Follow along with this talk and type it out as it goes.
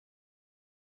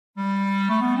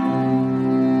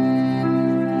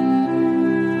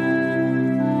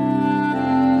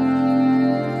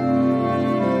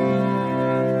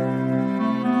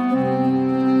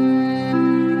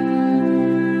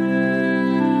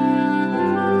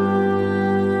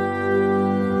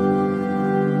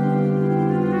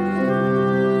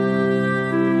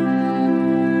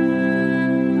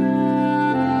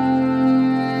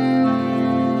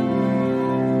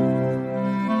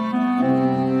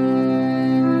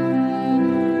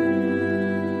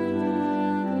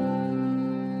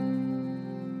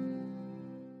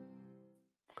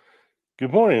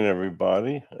Good morning,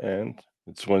 everybody. And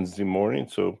it's Wednesday morning,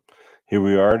 so here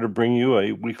we are to bring you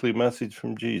a weekly message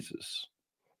from Jesus.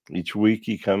 Each week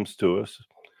he comes to us,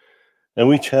 and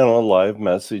we channel a live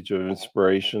message of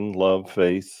inspiration, love,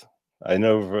 faith. I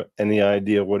never have any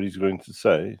idea what he's going to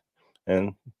say,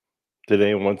 and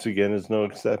today, once again, is no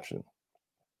exception.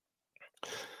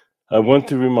 I want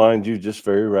to remind you just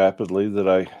very rapidly that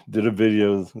I did a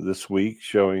video this week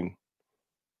showing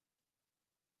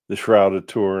the Shroud of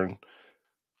Turin,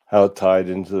 how it tied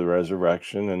into the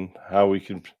resurrection, and how we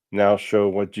can now show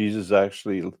what Jesus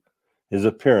actually, his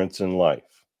appearance in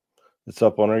life. It's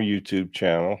up on our YouTube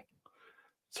channel.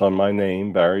 It's on my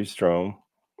name, Barry Strom.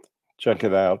 Check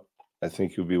it out. I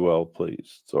think you'll be well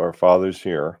pleased. So our Father's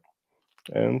here,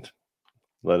 and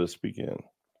let us begin.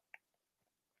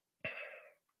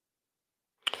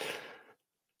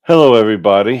 Hello,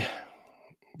 everybody.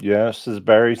 Yes, as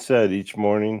Barry said, each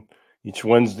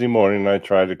Wednesday morning, I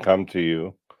try to come to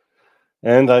you,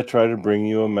 and I try to bring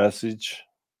you a message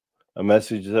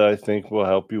that I think will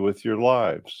help you with your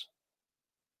lives.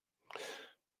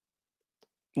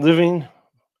 Living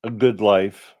a good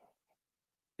life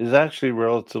is actually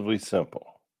relatively simple.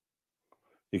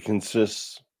 It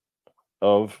consists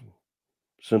of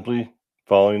simply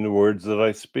following the words that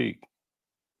I speak.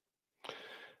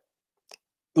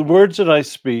 The words that I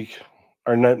speak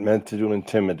are not meant to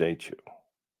intimidate you.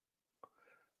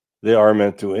 They are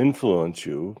meant to influence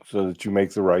you so that you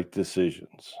make the right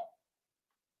decisions.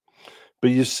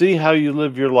 But you see, how you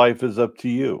live your life is up to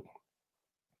you.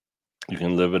 You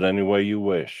can live it any way you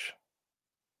wish.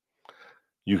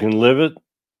 You can live it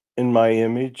in my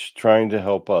image, trying to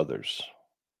help others.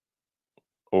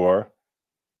 Or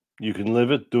you can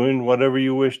live it doing whatever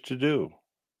you wish to do.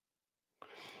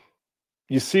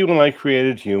 You see, when I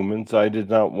created humans, I did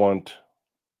not want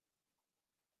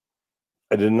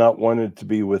it to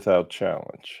be without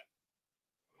challenge.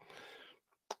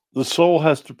 The soul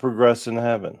has to progress in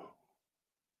heaven.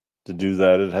 To do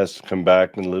that, it has to come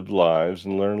back and live lives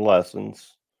and learn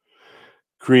lessons,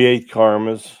 create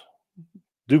karmas,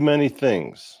 do many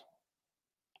things.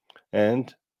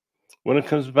 And when it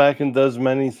comes back and does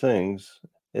many things,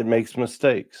 it makes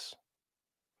mistakes.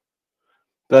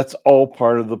 That's all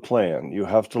part of the plan. You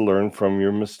have to learn from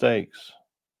your mistakes.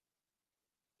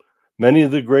 Many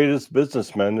of the greatest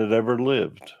businessmen that ever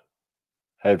lived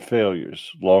had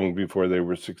failures long before they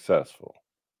were successful.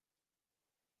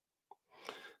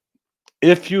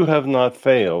 If you have not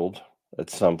failed at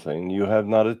something, you have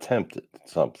not attempted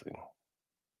something.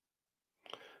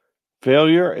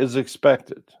 Failure is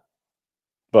expected,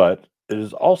 but it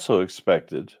is also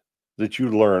expected that you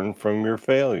learn from your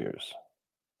failures.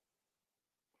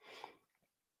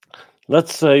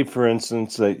 Let's say, for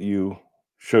instance, that you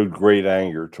showed great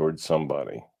anger towards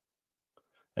somebody,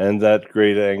 and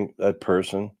that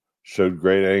person showed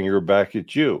great anger back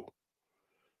at you.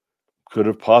 Could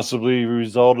have possibly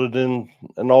resulted in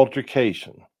an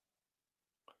altercation,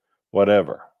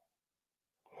 whatever.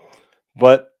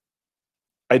 But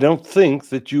I don't think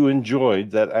that you enjoyed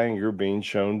that anger being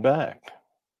shown back.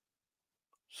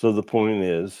 So the point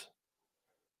is,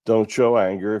 don't show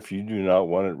anger if you do not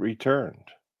want it returned.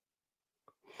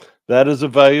 That is a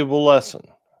valuable lesson.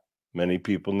 Many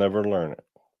people never learn it.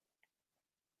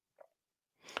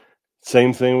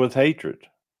 Same thing with hatred.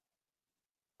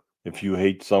 If you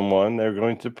hate someone, they're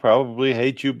going to probably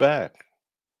hate you back.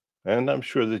 And I'm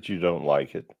sure that you don't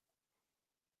like it.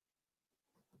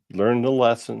 Learn the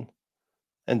lesson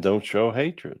and don't show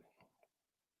hatred.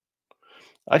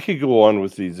 I could go on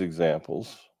with these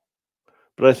examples,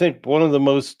 but I think one of the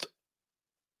most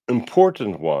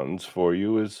important ones for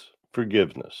you is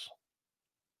forgiveness.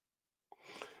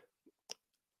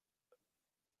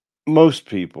 Most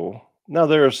people, now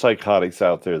there are psychotics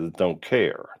out there that don't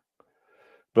care,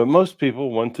 but most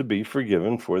people want to be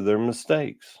forgiven for their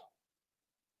mistakes.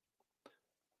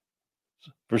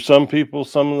 For some people,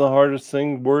 some of the hardest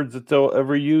words that they'll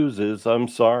ever use is, I'm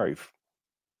sorry.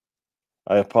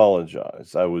 I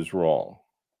apologize. I was wrong.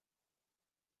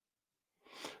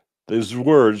 Those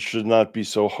words should not be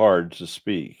so hard to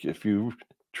speak. If you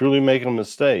truly make a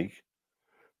mistake,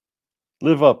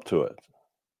 live up to it.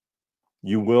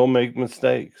 You will make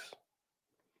mistakes.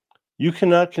 You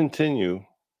cannot continue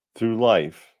through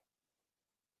life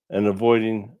and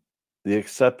avoiding the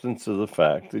acceptance of the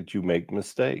fact that you make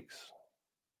mistakes.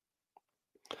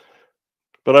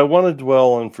 But I want to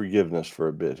dwell on forgiveness for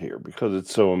a bit here because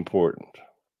it's so important.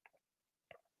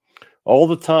 All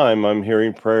the time I'm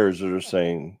hearing prayers that are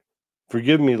saying,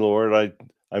 forgive me, Lord,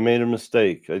 I made a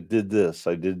mistake. I did this,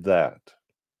 I did that.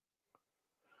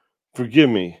 Forgive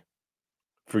me.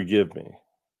 Forgive me.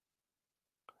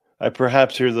 I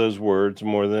perhaps hear those words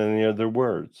more than any other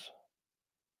words.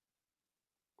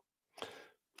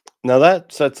 Now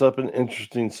that sets up an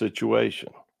interesting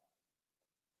situation.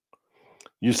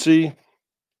 You see,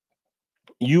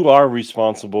 you are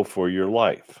responsible for your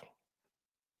life.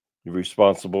 You're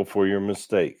responsible for your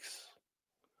mistakes.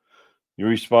 You're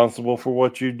responsible for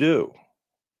what you do,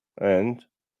 and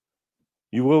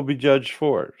you will be judged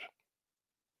for it.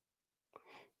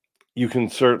 You can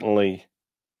certainly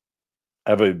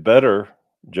have a better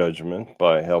judgment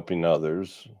by helping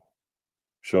others,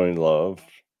 showing love,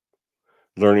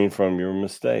 learning from your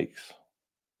mistakes.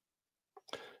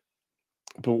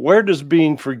 But where does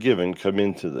being forgiven come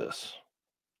into this?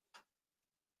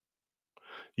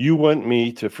 You want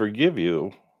me to forgive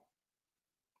you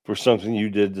for something you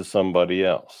did to somebody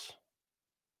else.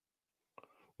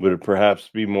 Would it perhaps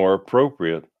be more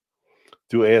appropriate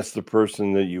to ask the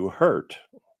person that you hurt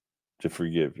to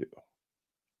forgive you?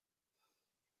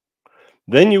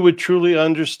 Then you would truly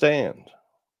understand.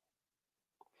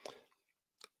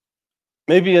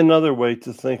 Maybe another way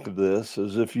to think of this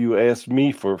is if you ask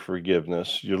me for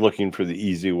forgiveness, you're looking for the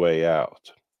easy way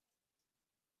out.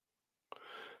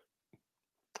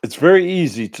 It's very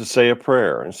easy to say a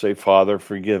prayer and say, Father,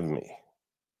 forgive me.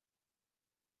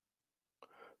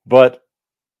 But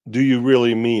do you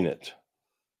really mean it?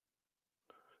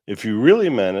 If you really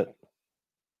meant it,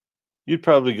 you'd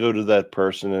probably go to that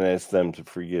person and ask them to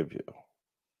forgive you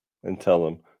and tell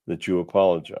them that you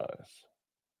apologize.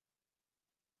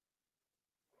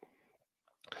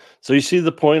 So you see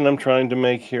the point I'm trying to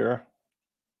make here?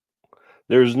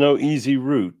 There is no easy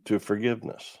route to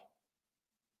forgiveness.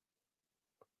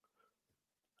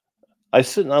 I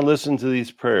sit and I listen to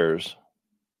these prayers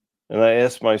and I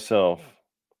ask myself,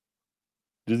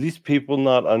 do these people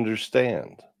not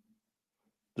understand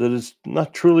that it's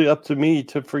not truly up to me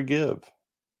to forgive?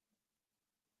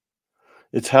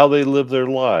 It's how they live their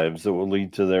lives that will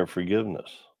lead to their forgiveness.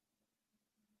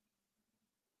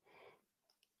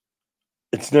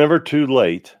 It's never too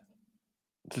late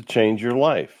to change your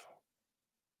life.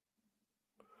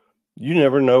 You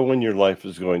never know when your life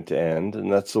is going to end,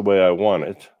 and that's the way I want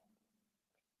it.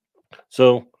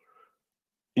 So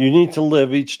you need to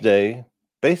live each day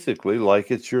basically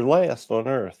like it's your last on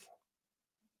earth.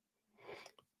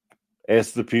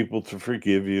 Ask the people to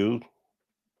forgive you.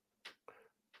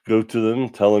 Go to them,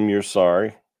 tell them you're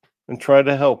sorry, and try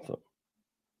to help them.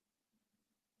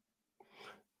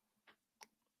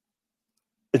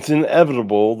 It's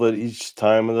inevitable that each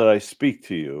time that I speak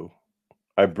to you,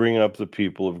 I bring up the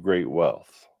people of great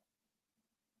wealth.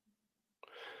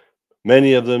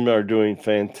 Many of them are doing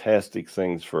fantastic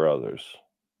things for others.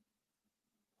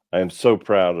 I am so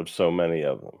proud of so many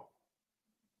of them.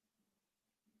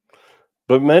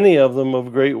 But many of them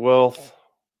of great wealth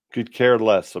could care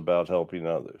less about helping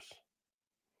others.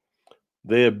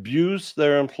 They abuse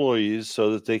their employees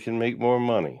so that they can make more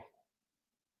money.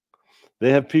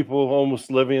 They have people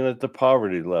almost living at the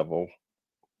poverty level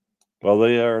while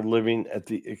they are living at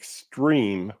the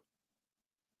extreme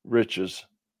richest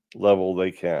level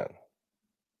they can.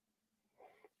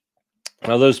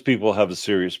 Now, those people have a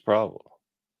serious problem.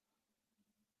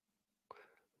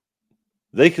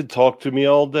 They could talk to me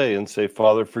all day and say,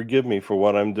 Father, forgive me for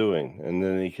what I'm doing. And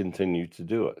then they continue to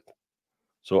do it.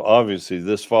 So obviously,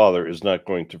 this father is not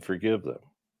going to forgive them.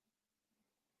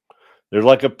 They're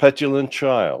like a petulant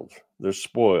child. They're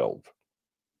spoiled.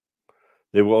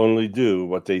 They will only do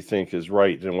what they think is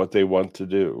right and what they want to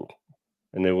do.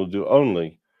 And they will do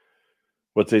only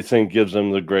what they think gives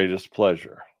them the greatest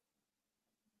pleasure.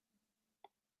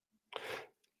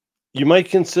 You might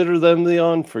consider them the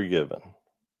unforgiven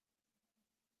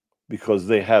because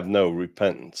they have no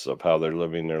repentance of how they're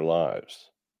living their lives.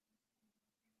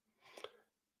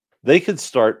 They could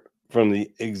start from the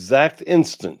exact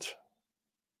instant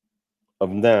of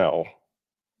now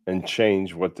and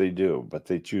change what they do, but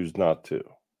they choose not to.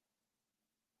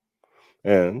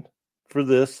 And for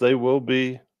this, they will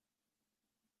be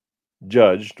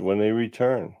judged when they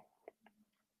return.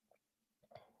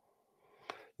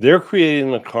 They're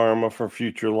creating the karma for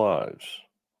future lives.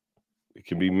 It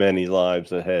can be many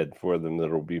lives ahead for them that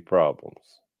will be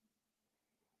problems.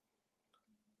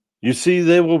 You see,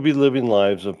 they will be living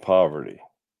lives of poverty,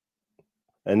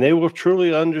 and they will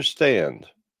truly understand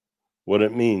what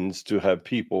it means to have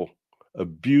people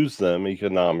abuse them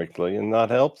economically and not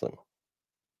help them.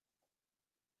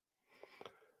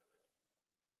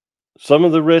 Some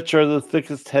of the rich are the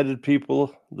thickest headed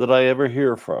people that I ever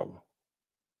hear from,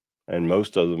 and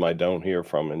most of them I don't hear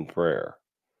from in prayer.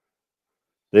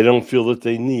 They don't feel that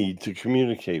they need to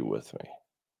communicate with me.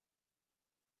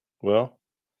 Well,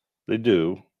 they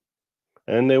do,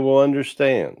 and they will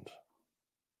understand.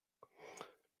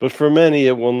 But for many,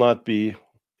 it will not be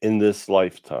in this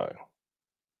lifetime.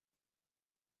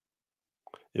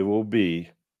 It will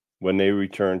be when they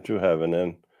return to heaven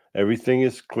and everything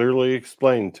is clearly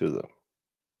explained to them.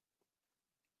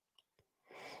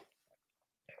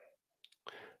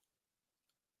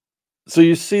 So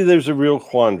you see, there's a real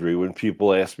quandary when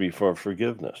people ask me for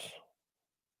forgiveness.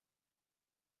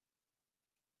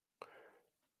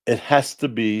 It has to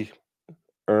be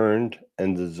earned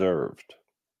and deserved.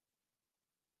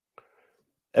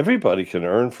 Everybody can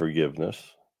earn forgiveness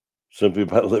simply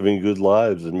by living good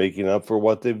lives and making up for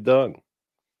what they've done.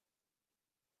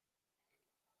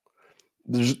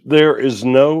 There is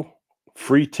no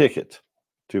free ticket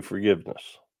to forgiveness.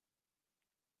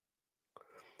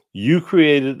 You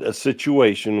created a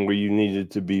situation where you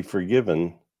needed to be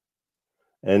forgiven,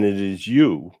 and it is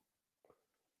you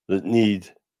that need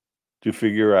to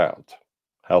figure out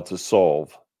how to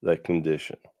solve that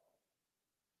condition.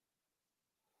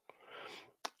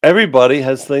 Everybody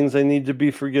has things they need to be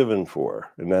forgiven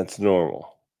for, and that's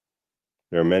normal.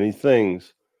 There are many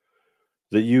things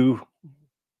that you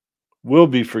will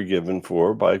be forgiven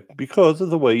for because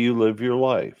of the way you live your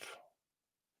life.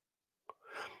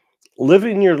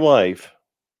 Living your life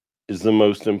is the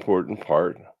most important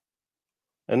part,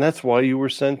 and that's why you were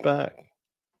sent back.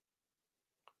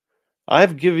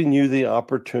 I've given you the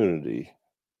opportunity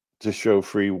to show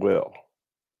free will.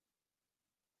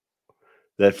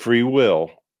 That free will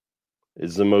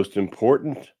is the most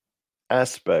important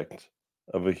aspect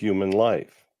of a human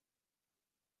life.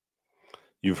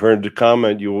 You've heard the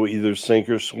comment, you will either sink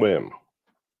or swim.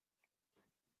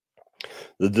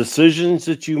 The decisions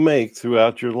that you make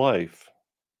throughout your life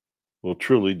will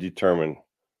truly determine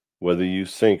whether you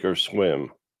sink or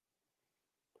swim.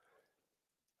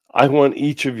 I want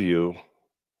each of you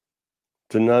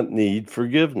to not need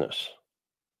forgiveness.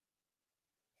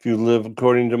 If you live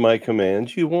according to my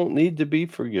commands, you won't need to be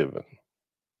forgiven.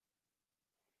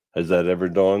 Has that ever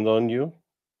dawned on you?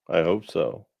 I hope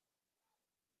so.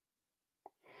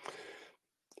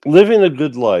 Living a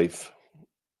good life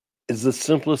is the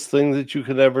simplest thing that you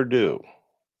could ever do.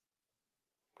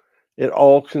 It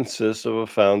all consists of a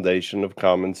foundation of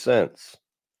common sense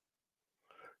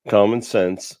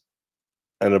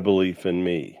and a belief in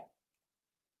me.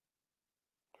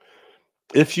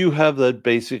 If you have that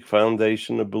basic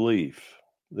foundation of belief,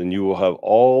 then you will have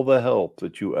all the help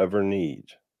that you ever need.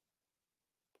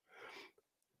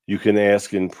 You can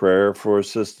ask in prayer for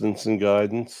assistance and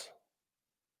guidance.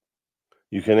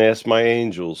 You can ask my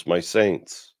angels, my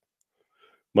saints,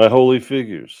 my holy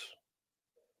figures.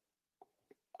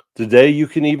 Today, you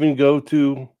can even go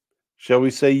to, shall we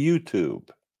say, YouTube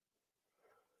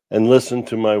and listen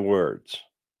to my words.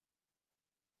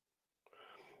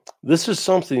 This is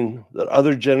something that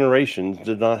other generations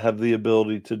did not have the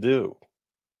ability to do.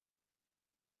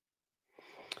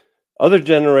 Other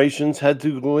generations had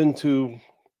to go into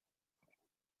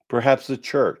perhaps the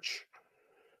church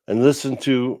and listen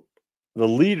to the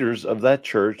leaders of that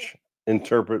church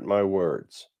interpret my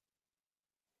words.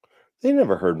 They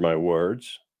never heard my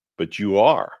words, but you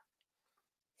are.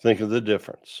 Think of the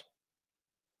difference.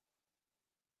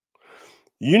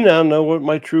 You now know what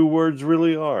my true words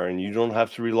really are, and you don't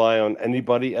have to rely on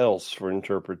anybody else for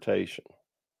interpretation.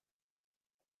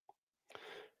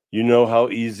 You know how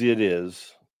easy it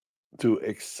is to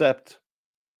accept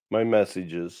my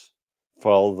messages,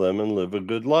 follow them, and live a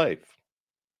good life.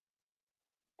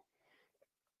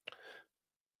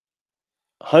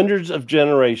 Hundreds of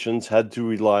generations had to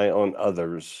rely on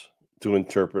others to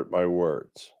interpret my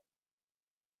words.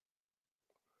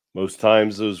 Most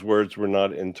times those words were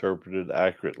not interpreted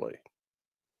accurately.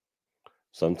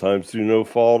 Sometimes through no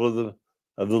fault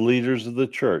of the leaders of the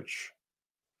church.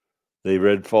 They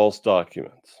read false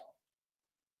documents.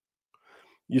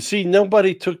 You see,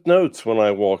 nobody took notes when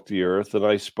I walked the earth and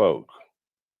I spoke.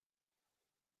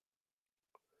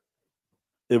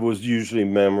 It was usually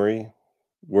memory.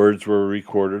 Words were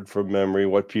recorded from memory,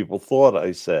 what people thought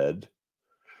I said,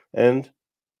 and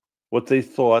what they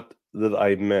thought that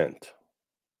I meant.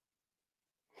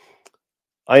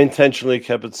 I intentionally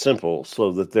kept it simple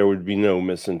so that there would be no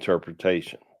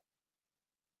misinterpretation.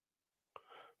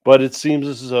 But it seems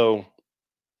as though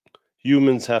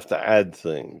humans have to add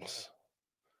things.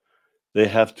 They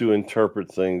have to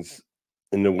interpret things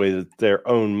in the way that their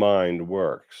own mind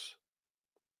works.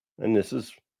 And this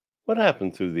is what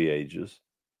happened through the ages.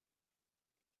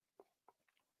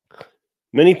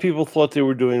 Many people thought they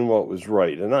were doing what was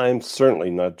right, and I am certainly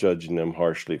not judging them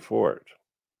harshly for it.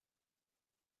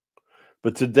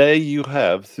 But today you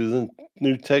have, through the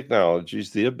new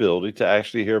technologies, the ability to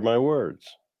actually hear my words.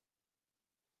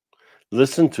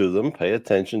 Listen to them, pay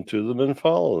attention to them, and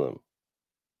follow them.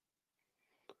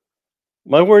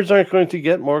 My words aren't going to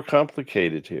get more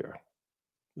complicated here.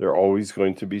 They're always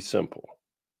going to be simple.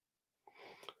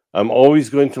 I'm always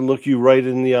going to look you right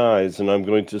in the eyes and I'm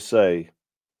going to say,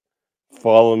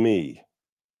 follow me,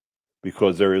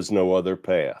 because there is no other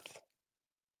path.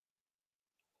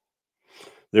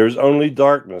 There is only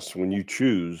darkness when you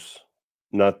choose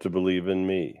not to believe in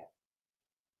me.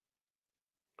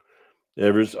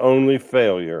 There is only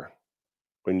failure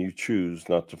when you choose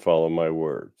not to follow my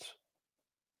words.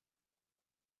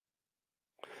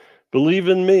 Believe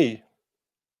in me,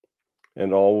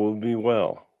 and all will be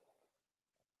well.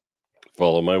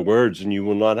 Follow my words, and you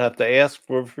will not have to ask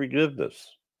for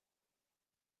forgiveness.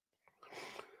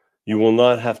 You will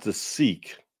not have to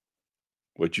seek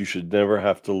what you should never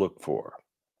have to look for.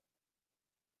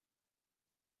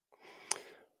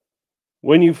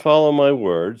 When you follow my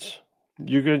words,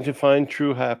 you're going to find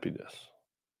true happiness.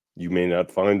 You may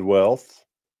not find wealth.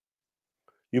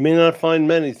 You may not find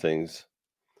many things,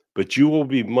 but you will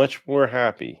be much more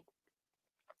happy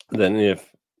than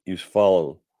if you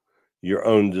follow your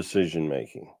own decision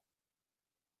making.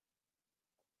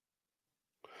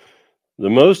 The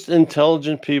most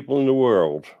intelligent people in the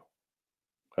world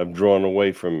have drawn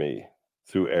away from me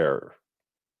through error.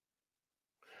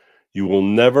 You will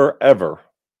never, ever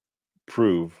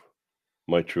prove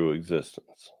my true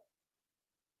existence.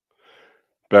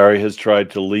 Barry has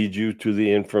tried to lead you to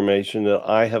the information that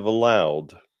I have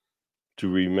allowed to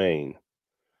remain,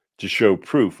 to show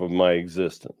proof of my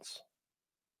existence.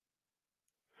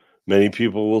 Many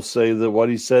people will say that what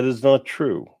he said is not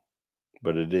true,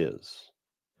 but it is.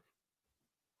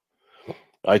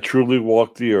 I truly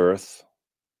walked the earth.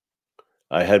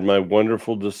 I had my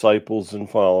wonderful disciples and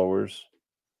followers.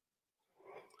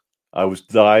 I was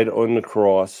died on the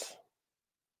cross.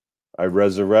 I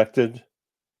resurrected,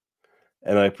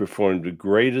 and I performed the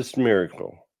greatest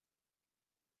miracle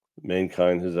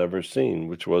mankind has ever seen,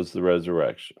 which was the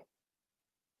resurrection.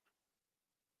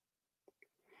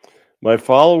 My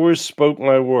followers spoke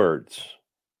my words,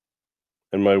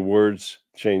 and my words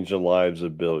changed the lives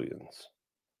of billions.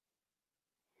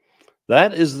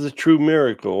 That is the true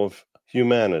miracle of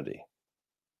humanity.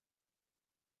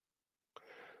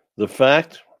 The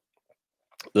fact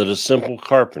that a simple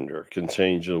carpenter can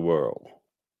change the world.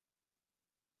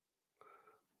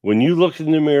 When you look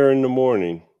in the mirror in the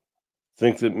morning,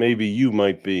 think that maybe you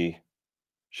might be,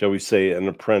 shall we say, an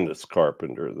apprentice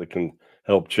carpenter that can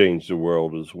help change the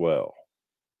world as well.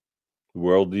 The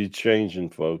world needs changing,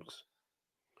 folks.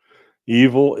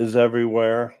 Evil is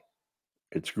everywhere.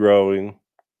 It's growing.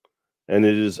 And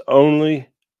it is only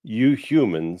you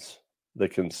humans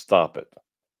that can stop it.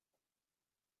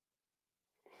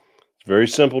 It's very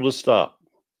simple to stop.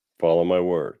 Follow my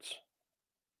words.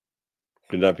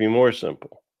 Could not be more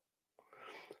simple.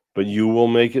 But you will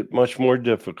make it much more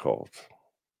difficult.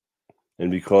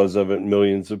 And because of it,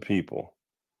 millions of people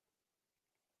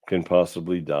can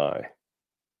possibly die.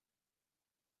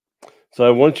 So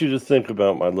I want you to think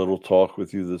about my little talk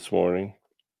with you this morning.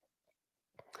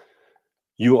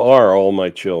 You are all my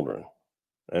children,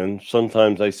 and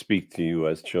sometimes I speak to you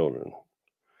as children,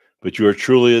 but you are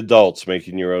truly adults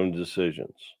making your own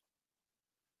decisions.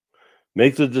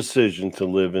 Make the decision to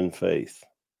live in faith.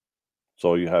 That's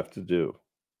all you have to do.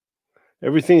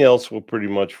 Everything else will pretty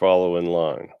much follow in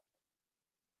line.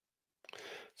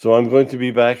 So I'm going to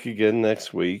be back again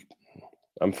next week.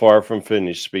 I'm far from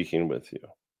finished speaking with you.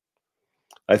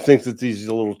 I think that these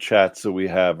little chats that we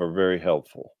have are very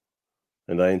helpful,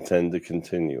 and I intend to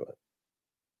continue it.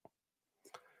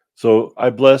 So I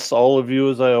bless all of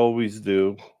you as I always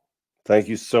do. Thank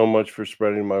you so much for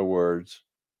spreading my words,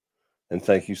 and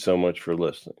thank you so much for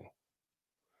listening.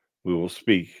 We will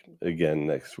speak again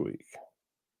next week.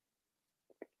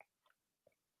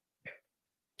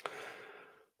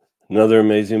 Another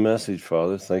amazing message,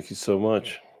 Father. Thank you so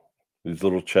much. These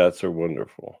little chats are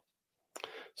wonderful.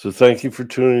 So thank you for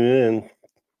tuning in.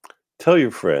 Tell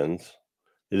your friends.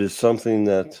 It is something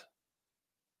that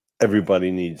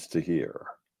everybody needs to hear.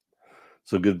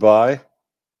 So goodbye,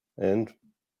 and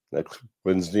next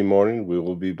Wednesday morning we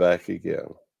will be back again.